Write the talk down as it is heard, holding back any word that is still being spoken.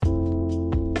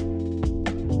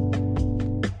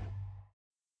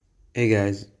Hey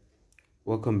guys,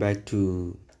 welcome back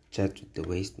to Chat with the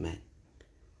Waste Man.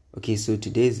 Okay, so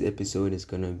today's episode is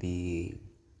gonna be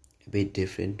a bit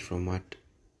different from what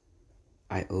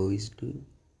I always do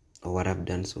or what I've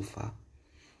done so far.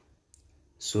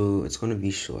 So it's gonna be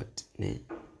short, né?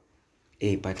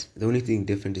 Hey, but the only thing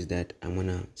different is that I'm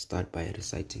gonna start by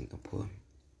reciting a poem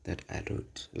that I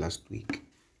wrote last week.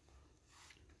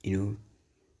 I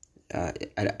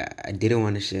didn't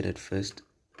want to share it first.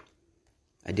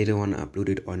 I didn't want to upload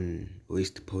it on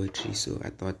Waste Poetry, so I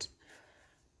thought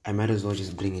I might as well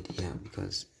just bring it here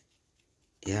because,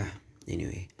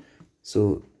 anyway.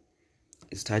 So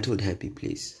it's titled Happy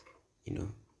Place.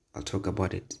 I'll talk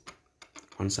about it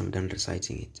once I'm done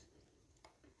reciting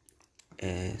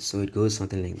it. So it goes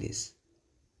something like this.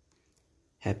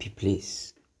 Happy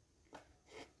place.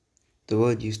 The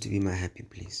world used to be my happy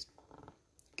place.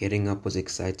 Getting up was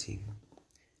exciting.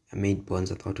 I made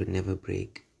bonds I thought would never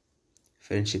break.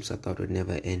 Friendships I thought would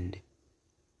never end.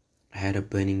 I had a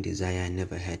burning desire I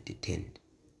never had to tend.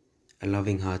 A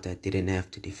loving heart I didn't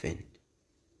have to defend.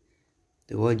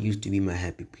 The world used to be my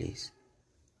happy place.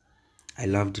 I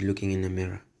loved looking in the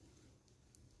mirror.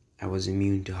 I was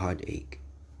immune to heartache.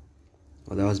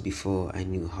 Well, that was before I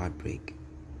knew heartbreak.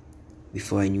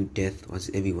 Before I knew death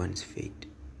was everyone's fate.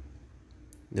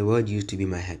 The world used to be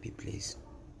my happy place.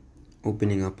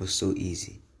 Opening up was so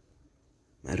easy.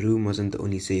 My room wasn't the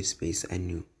only safe space I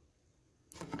knew.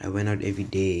 I went out every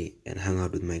day and hung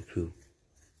out with my crew.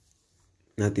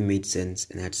 Nothing made sense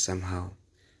and had somehow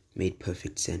made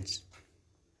perfect sense.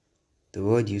 The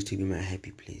world used to be my happy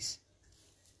place.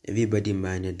 Everybody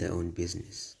minded their own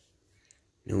business.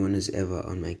 No one was ever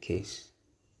on my case.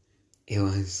 It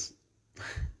was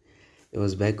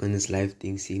back when this life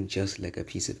thing seemed just like a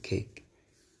piece of cake.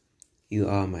 You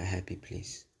are my happy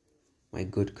place, my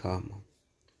good karma,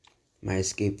 my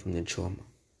escape from the trauma.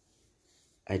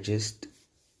 I just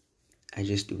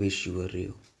wish you were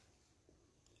real.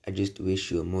 I just wish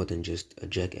you were more than just a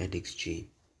drug addict's dream.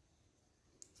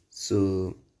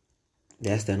 So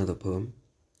that's the end of the poem.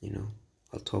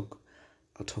 I'll talk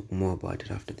more about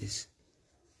it after this.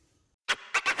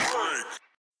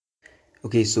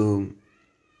 Okay, so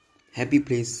Happy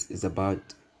Place is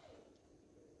about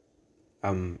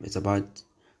it's about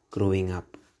growing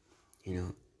up,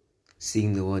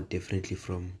 seeing the world differently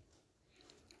from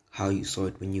how you saw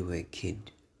it when you were a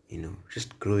kid,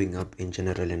 just growing up in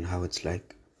general and how it's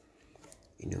like,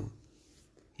 how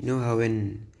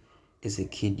when as a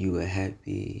kid you were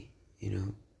happy,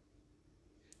 you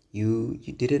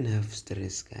didn't have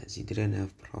stress, guys, you didn't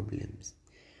have problems,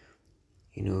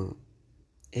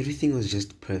 everything was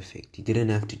just perfect. You didn't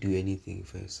have to do anything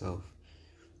for yourself.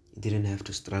 You didn't have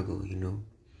to struggle,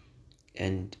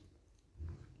 and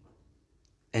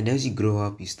as you grow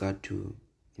up, you start to,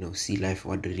 see life for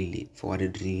what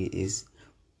it really is.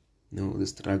 The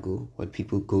struggle, what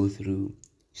people go through.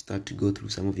 You start to go through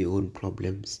some of your own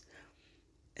problems,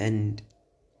 and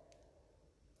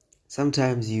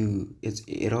sometimes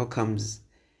it all comes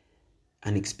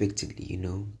unexpectedly.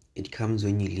 It comes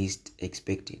when you least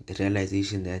expect it. The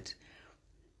realization that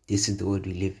this is the world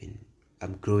we live in.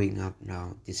 I'm growing up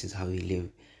now. This is how we live.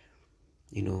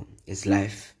 It's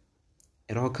life.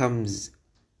 It all comes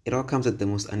at the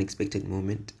most unexpected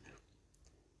moment,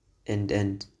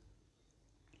 and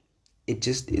it's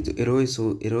always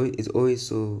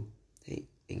so, hey,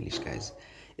 English guys,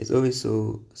 it's always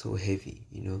so heavy.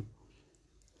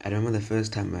 I remember the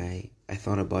first time I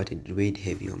thought about it weighed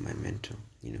heavy on my mental.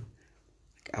 Like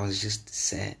I was just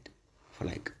sad for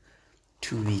like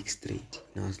 2 weeks straight.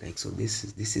 I was like, so this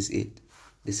is it.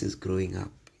 This is growing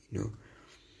up.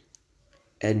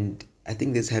 And I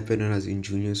think this happened when I was in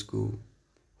junior school,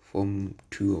 Form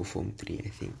 2 or Form 3, I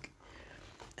think.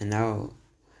 And now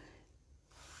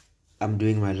I'm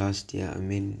doing my last year. I'm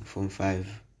in Form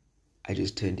 5. I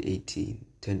just turned 18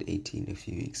 a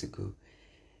few weeks ago.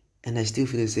 And I still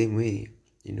feel the same way,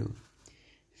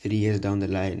 3 years down the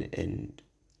line, and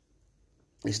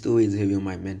it still weighs heavy on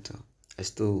my mental. I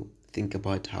still think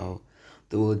about how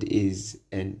the world is,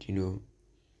 and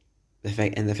the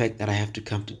fact that I have to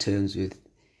come to terms with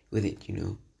it.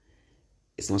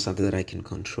 It's not something that I can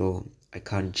control. I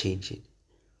can't change it.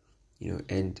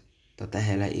 And Dr.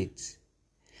 Hella, it's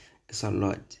a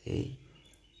lot, hey.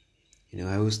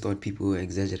 I always thought people were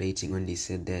exaggerating when they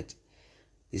said that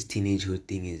this teenagehood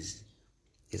thing is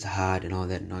hard and all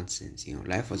that nonsense.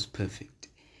 Life was perfect,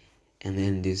 and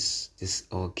then this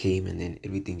all came, and then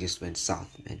everything just went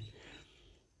south, man.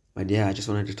 But yeah, I just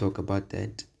wanted to talk about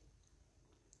that.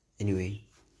 Anyway,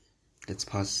 let's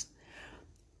pass.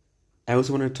 I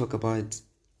also want to talk about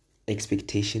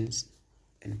expectations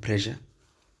and pressure.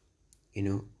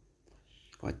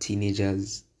 our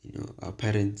teenagers, our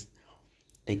parents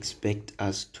expect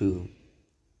us to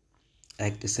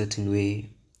act a certain way.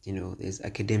 There's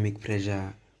academic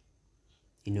pressure,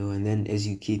 and then as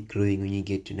you keep growing, when you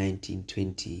get to 19,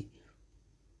 20,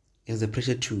 there's the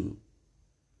pressure to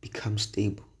become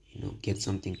stable, get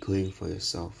something going for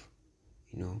yourself,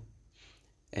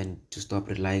 and to stop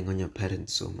relying on your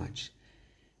parents so much.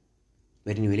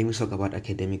 But anyway, let me talk about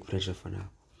academic pressure for now.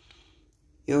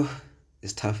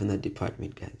 It's tough in that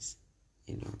department, guys.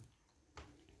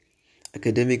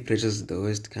 Academic pressure is the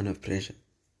worst kind of pressure,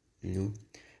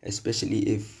 especially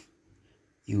if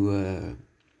you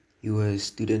were a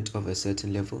student of a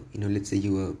certain level. Let's say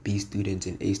you were a B student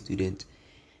and A student,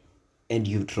 and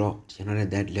you dropped. You're not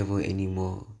at that level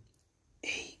anymore.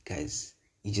 Hey, guys,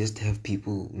 you just have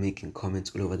people making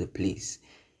comments all over the place.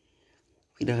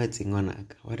 What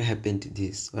happened to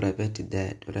this? What happened to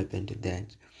that? What happened to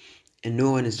that? And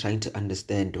no one is trying to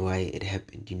understand why it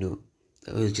happened,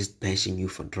 They're always just bashing you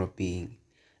for dropping,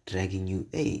 dragging you.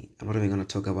 Hey, I'm not even going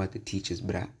to talk about the teachers,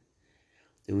 bruh.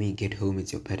 Then when you get home,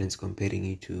 it's your parents comparing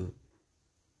you to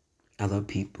other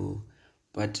people.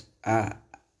 But I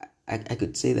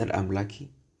could say that I'm lucky,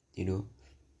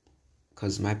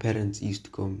 because my parents used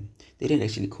to they didn't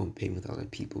actually compare me with other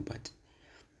people, but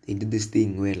they did this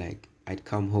thing where, like, I'd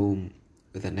come home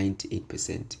with a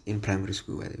 98% in primary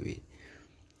school, by the way.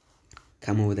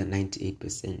 Come home with a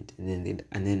 98%,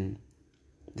 and then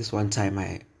this one time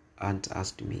my aunt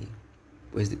asked me,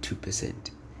 "Where's the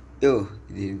 2%?" They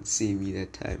didn't see me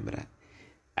that time, but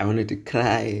I wanted to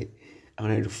cry. I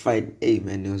wanted to fight. Hey,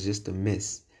 man, it was just a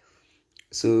mess.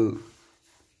 So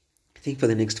I think for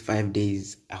the next 5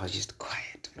 days, I was just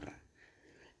quiet.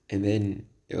 And then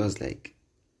it was like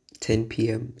 10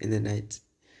 p.m. in the night.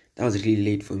 That was really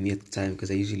late for me at the time because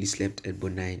I usually slept at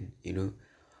about 9,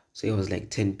 So it was like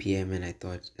 10 p.m. and I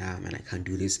thought, nah, man, I can't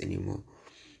do this anymore.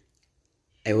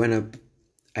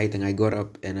 I got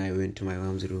up and I went to my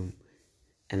mom's room,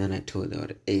 and then I told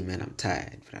her, "Hey, man, I'm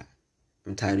tired, bruh.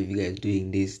 I'm tired of you guys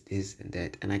doing this, and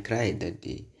that." And I cried that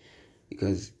day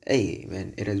because, hey,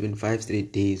 man, it has been 5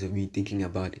 straight days of me thinking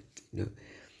about it,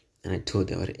 And I told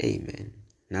her, "Hey, man,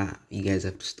 nah, you guys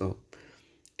have to stop."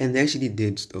 And they actually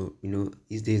did stop,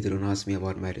 These days they don't ask me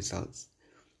about my results.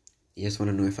 They just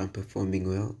want to know if I'm performing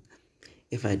well.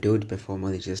 If I don't perform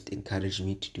well, they just encourage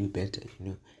me to do better,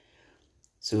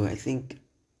 So I think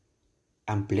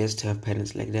I'm blessed to have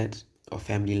parents like that or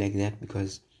family like that,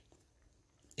 because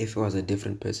if I was a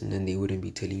different person, then they wouldn't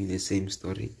be telling you the same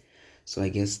story. So I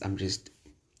guess I'm just,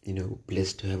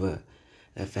 blessed to have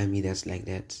a family that's like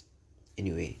that.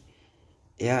 Anyway,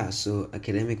 yeah, so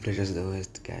academic pressure is the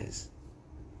worst, guys.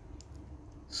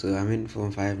 So I'm in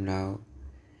Form 5 now,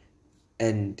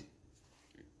 and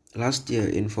last year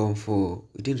in Form 4,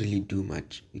 we didn't really do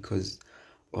much because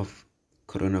of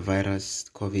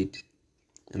coronavirus, COVID,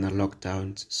 and the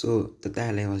lockdowns. So the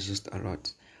dialect was just a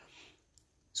lot.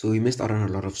 So we missed out on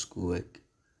a lot of schoolwork,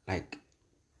 like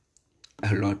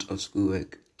a lot of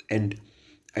schoolwork. And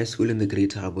I school in the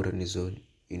Greater Gaborone zone,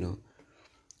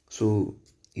 So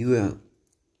you were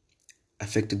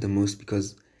affected the most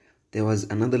because there was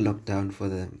another lockdown for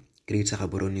the Greater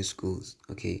Gaborone schools,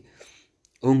 okay?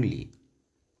 Only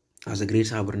as a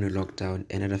Greater Gaborone lockdown,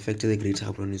 and it affected the Greater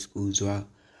Gaborone schools while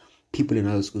people in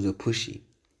other schools were pushing.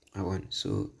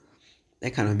 So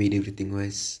that kind of made everything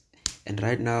worse. And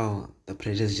right now, the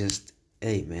pressure is just,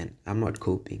 hey, man, I'm not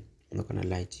coping. I'm not gonna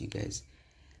lie to you guys.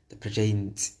 The pressure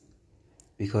is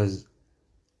because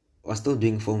we're still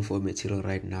doing Form 4 material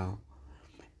right now,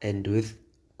 and with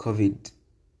COVID,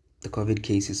 the COVID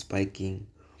cases spiking,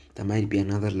 there might be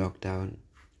another lockdown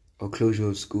or closure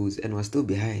of schools, and we're still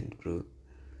behind, bro.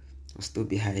 We're still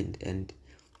behind, and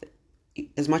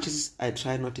as much as I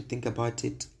try not to think about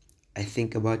it, I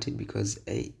think about it because,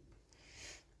 hey,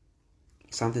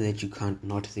 something that you can't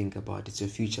not think about. It's your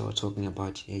future we're talking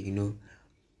about here,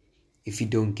 If you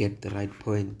don't get the right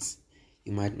points,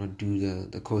 you might not do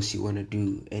the course you want to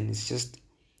do, and it's just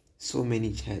so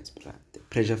many chats, but the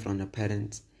pressure from the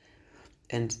parents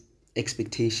and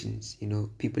expectations.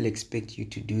 People expect you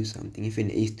to do something. If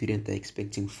an A student, they're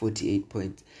expecting 48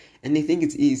 points, and they think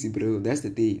it's easy, bro. That's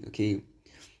the thing. Okay,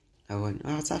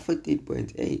 it's 48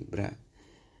 points. Hey, bruh,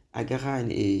 I got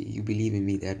an A. You believe in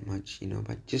me that much,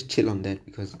 but just chill on that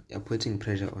because you're putting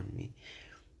pressure on me.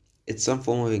 It's some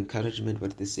form of encouragement,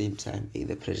 but at the same time, hey,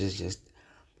 the pressure is just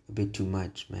a bit too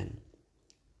much, man.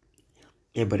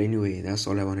 Yeah, but anyway, that's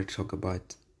all I want to talk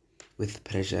about with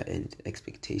pressure and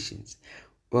expectations.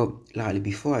 Well, Lali,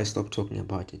 before I stop talking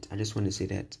about it, I just want to say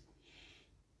that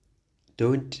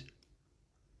don't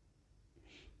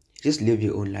just live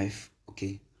your own life,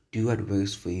 okay? Do what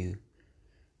works for you,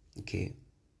 okay?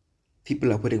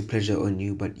 people are putting pressure on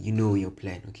you, but you know your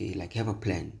plan, okay? Like, have a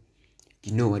plan.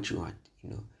 You know what you want,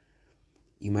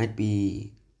 You might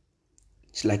be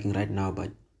slacking right now,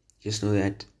 but just know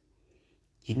that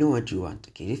you know what you want,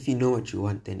 okay? If you know what you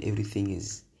want, then everything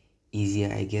is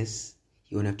easier, I guess.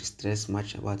 You won't have to stress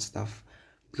much about stuff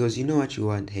because you know what you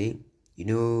want, hey?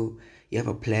 You have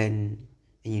a plan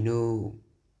and you know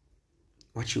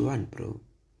what you want, bro.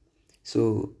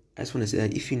 So I just want to say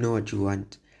that if you know what you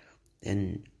want,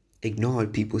 then ignore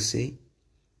what people say,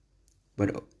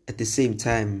 but at the same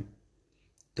time,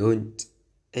 don't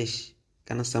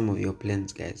kind of some of your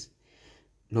plans, guys.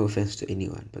 No offense to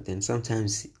anyone, but then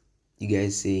sometimes you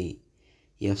guys say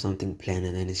you have something planned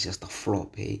and then it's just a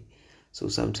flop, hey? So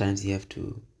sometimes you have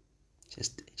to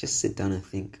just sit down and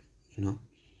think,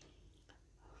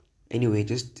 Anyway,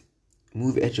 just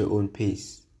move at your own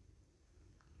pace.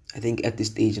 I think at this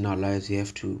stage in our lives, we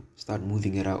have to start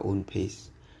moving at our own pace.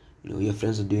 Your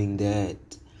friends are doing that,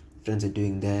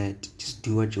 Just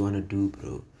do what you want to do,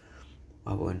 bro.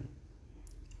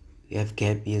 You have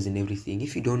gap years and everything.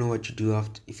 If you don't know what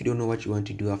you want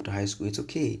to do after high school, it's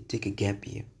okay. Take a gap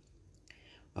year.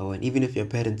 And even if your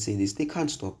parents say this, they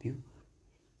can't stop you.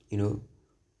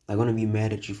 They're gonna be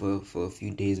mad at you for a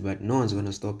few days, but no one's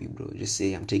gonna stop you, bro. Just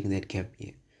say, I'm taking that gap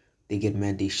year. They get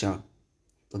mad, they shout.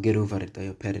 They'll get over it. They're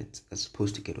your parents. They're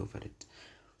supposed to get over it.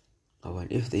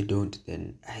 And if they don't,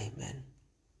 then man,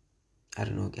 I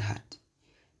don't know, get hot.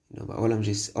 But all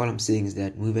I'm saying is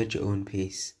that move at your own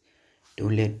pace.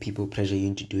 Don't let people pressure you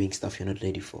into doing stuff you're not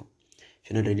ready for. If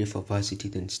you're not ready for varsity,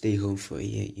 then stay home for a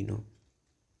year,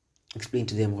 Explain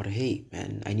to them hey,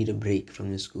 man, I need a break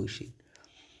from the school shit.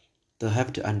 They'll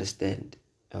have to understand.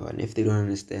 And if they don't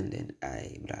understand, then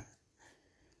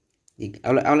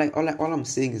all I'm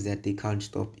saying is that they can't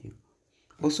stop you.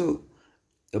 Also,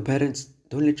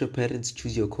 don't let your parents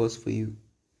choose your course for you.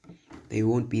 They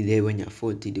won't be there when you're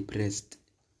 40, depressed,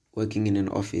 working in an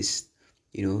office,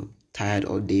 tired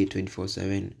all day,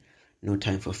 24/7, no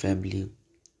time for family.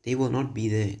 They will not be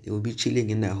there. They will be chilling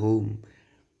in their home,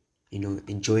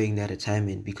 enjoying that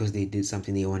retirement because they did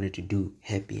something they wanted to do,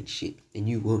 happy and shit, and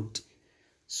you won't.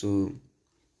 So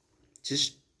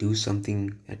just do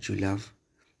something that you love.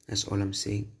 That's all I'm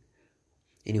saying.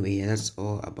 Anyway, that's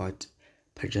all about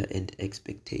pressure and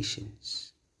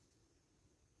expectations.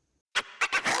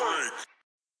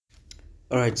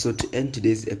 Alright, so to end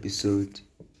today's episode,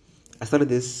 I started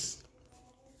this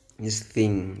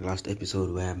thing last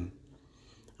episode where I'm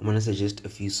gonna suggest a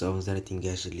few songs that I think you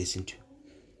guys should listen to.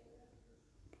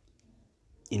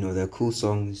 They're cool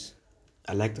songs.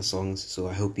 I like the songs, so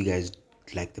I hope you guys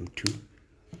like them too.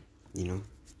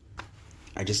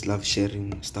 I just love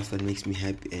sharing stuff that makes me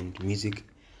happy, and music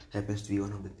happens to be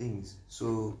one of the things.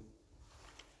 So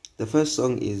the first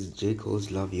song is J.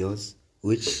 Cole's Love Yours,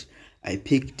 which I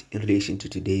picked in relation to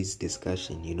today's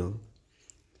discussion,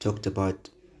 talked about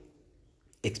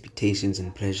expectations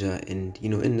and pressure, and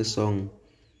in the song,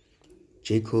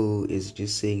 J. Cole is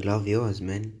just saying, love yours,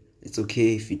 man. It's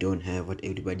okay if you don't have what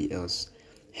everybody else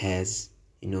has,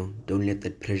 don't let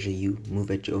that pressure you.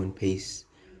 Move at your own pace,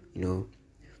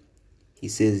 He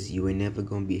says you are never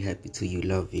gonna be happy till you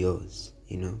love yours,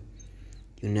 You'll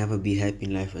never be happy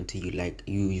in life until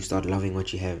you start loving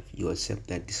what you have. You accept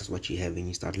that this is what you have and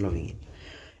you start loving it.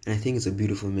 And I think it's a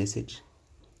beautiful message.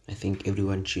 I think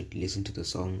everyone should listen to the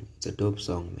song. It's a dope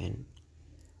song, man.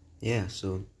 Yeah,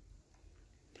 so.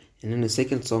 And then the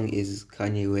second song is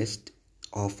Kanye West,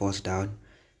 All Falls Down,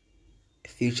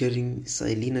 featuring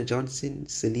Selena Johnson.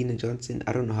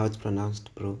 I don't know how it's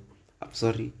pronounced, bro. I'm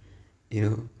sorry.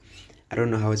 I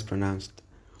don't know how it's pronounced.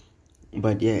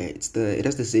 But yeah, it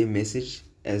has the same message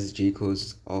as J.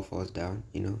 Cole's All Falls Down,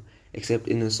 Except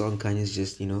in the song, Kanye's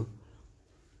just,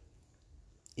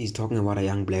 he's talking about a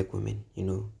young black woman,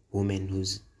 woman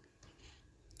who's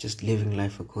just living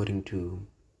life according to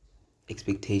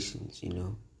expectations,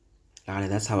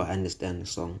 That's how I understand the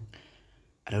song.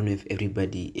 I don't know if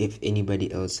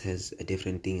anybody else has a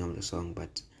different thing on the song,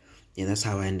 but yeah, that's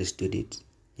how I understood it,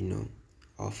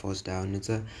 All Falls Down. It's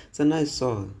a nice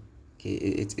song. Okay,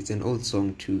 it's an old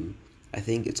song too. I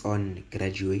think it's on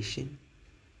Graduation.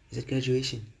 Is it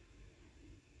Graduation?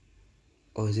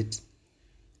 Or is it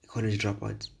College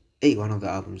Dropout? Hey, one of the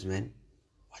albums, man.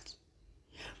 What?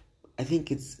 I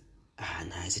think it's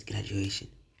is it Graduation?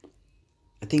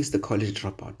 I think it's the College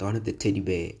Dropout, the one with the teddy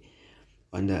bear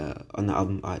on the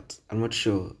album art. I'm not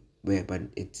sure where, but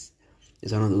it's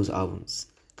one of those albums,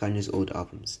 Kanye's old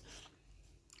albums.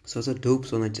 So it's a dope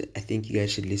song that I think you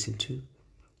guys should listen to,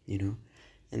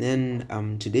 And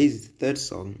then today's third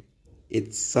song,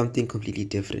 it's something completely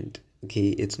different. Okay,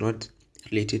 it's not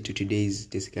related to today's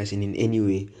discussion in any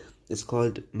way. It's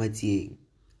called Matieng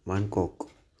Mankok.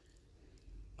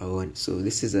 So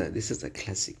this is a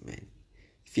classic, man.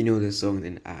 If you know the song,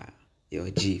 then you're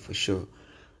a G for sure.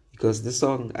 Because this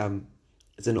song,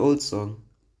 it's an old song.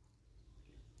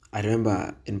 I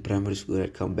remember in primary school,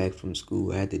 I'd come back from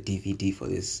school. I had the DVD for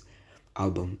this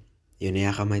album. The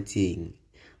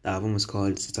album was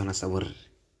called Setswana Sabor.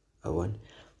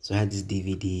 So I had this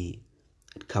DVD.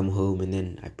 I'd come home and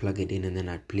then I'd plug it in and then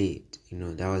I'd play it.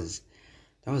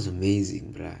 That was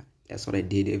amazing, bruh. That's what I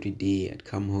did every day. I'd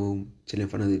come home, chill in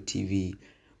front of the TV,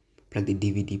 plug the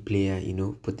DVD player,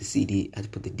 put the CD,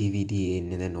 I'd put the DVD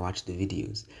in and then watch the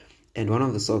videos. And one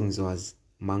of the songs was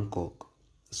Mangkok,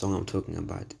 the song I'm talking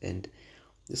about. And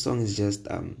the song is just,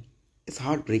 it's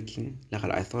heartbreaking. Like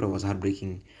I thought it was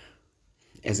heartbreaking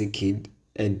as a kid.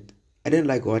 And I didn't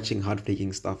like watching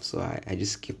heartbreaking stuff, so I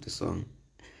just skipped the song.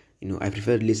 I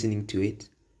preferred listening to it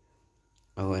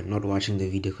or not watching the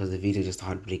video because the video is just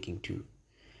heartbreaking too.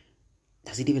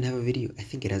 Does it even have a video? I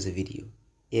think it has a video.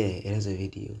 Yeah, it has a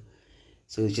video.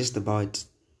 So it's just about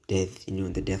death,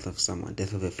 the death of someone,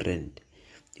 death of a friend,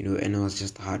 and it was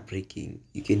just heartbreaking.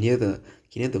 You can hear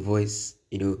the voice,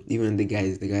 even the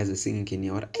guys are singing, can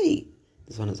hear, hey,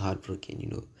 this one is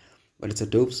heartbreaking, but it's a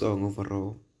dope song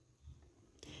overall.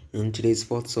 And today's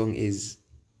fourth song is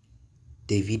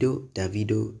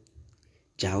Davido,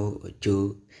 Jao or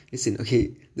Joe. Listen,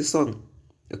 okay, this song,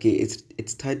 okay,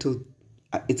 it's titled,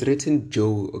 it's written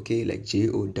Joe, okay, like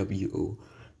Jowo,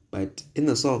 but in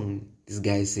the song, this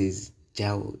guy says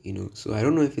Jao, so I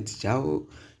don't know if it's Jao,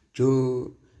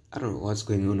 Joe, I don't know what's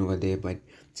going on over there, but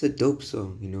it's a dope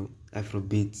song, Afro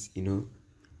beats, it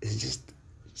just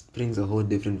brings a whole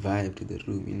different vibe to the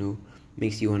room,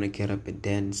 makes you want to get up and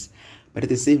dance, but at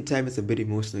the same time, it's a bit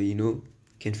emotional,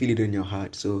 can feel it in your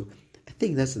heart. So I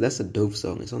think that's a dope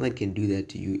song. A song that can do that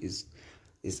to you is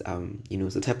it's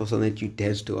the type of song that you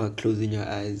dance to, closing your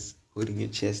eyes, holding your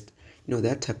chest.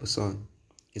 That type of song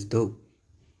is dope.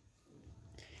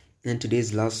 And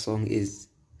today's last song is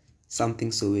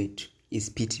Something So It is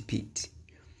Pity Pete.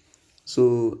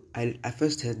 So I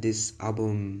first heard this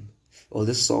album or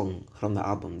this song from the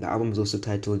album. The album is also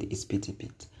titled It's Pity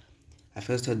Pete. I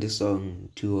first heard this song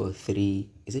 2 or 3.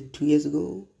 Is it 2 years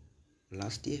ago?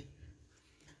 Last year?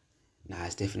 Nah,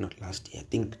 it's definitely not last year. I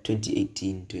think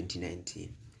 2018,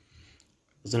 2019.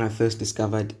 Was when I first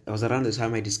discovered, it was around the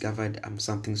time I discovered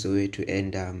Something So It,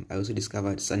 and I also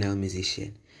discovered Sanel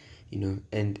Musician,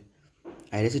 and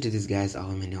I listened to this guy's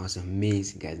album and it was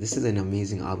amazing, guys. This is an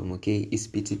amazing album, okay? It's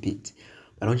Pity Pete.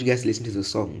 But I want you guys to listen to the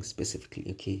song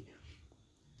specifically, okay?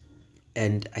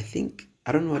 And I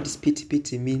don't know what this Pity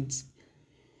Pity means,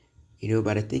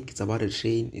 but I think it's about a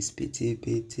train. It's pity,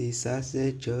 pity,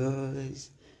 sausage,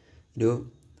 joys.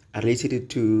 I related it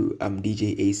to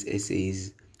DJ Ace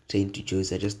SA's Train to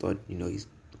Joys. I just thought, he's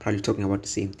probably talking about the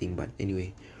same thing. But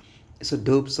anyway, it's a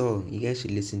dope song. You guys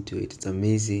should listen to it. It's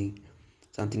amazing.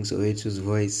 Something So Eto's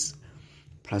voice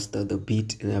plus the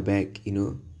beat in the back,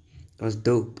 it was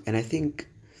dope. And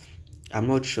I'm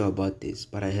not sure about this,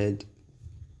 but I heard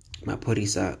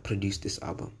Maphorisa produced this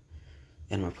album.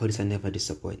 And Maphorisa never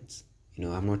disappoints.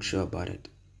 I'm not sure about it,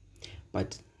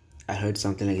 but I heard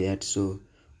something like that. So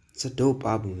it's a dope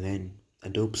album, man. A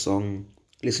dope song.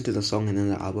 Listen to the song and then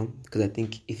the album, because I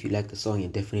think if you like the song, you're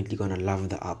definitely gonna love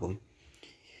the album.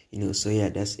 So yeah,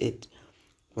 that's it.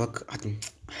 Welcome.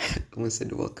 I almost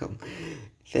said welcome.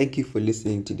 Thank you for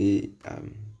listening today.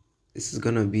 This is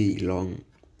gonna be long.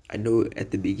 I know at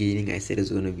the beginning I said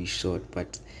it's gonna be short,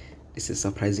 but this is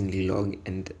surprisingly long,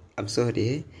 and I'm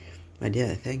sorry, but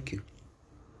yeah, thank you.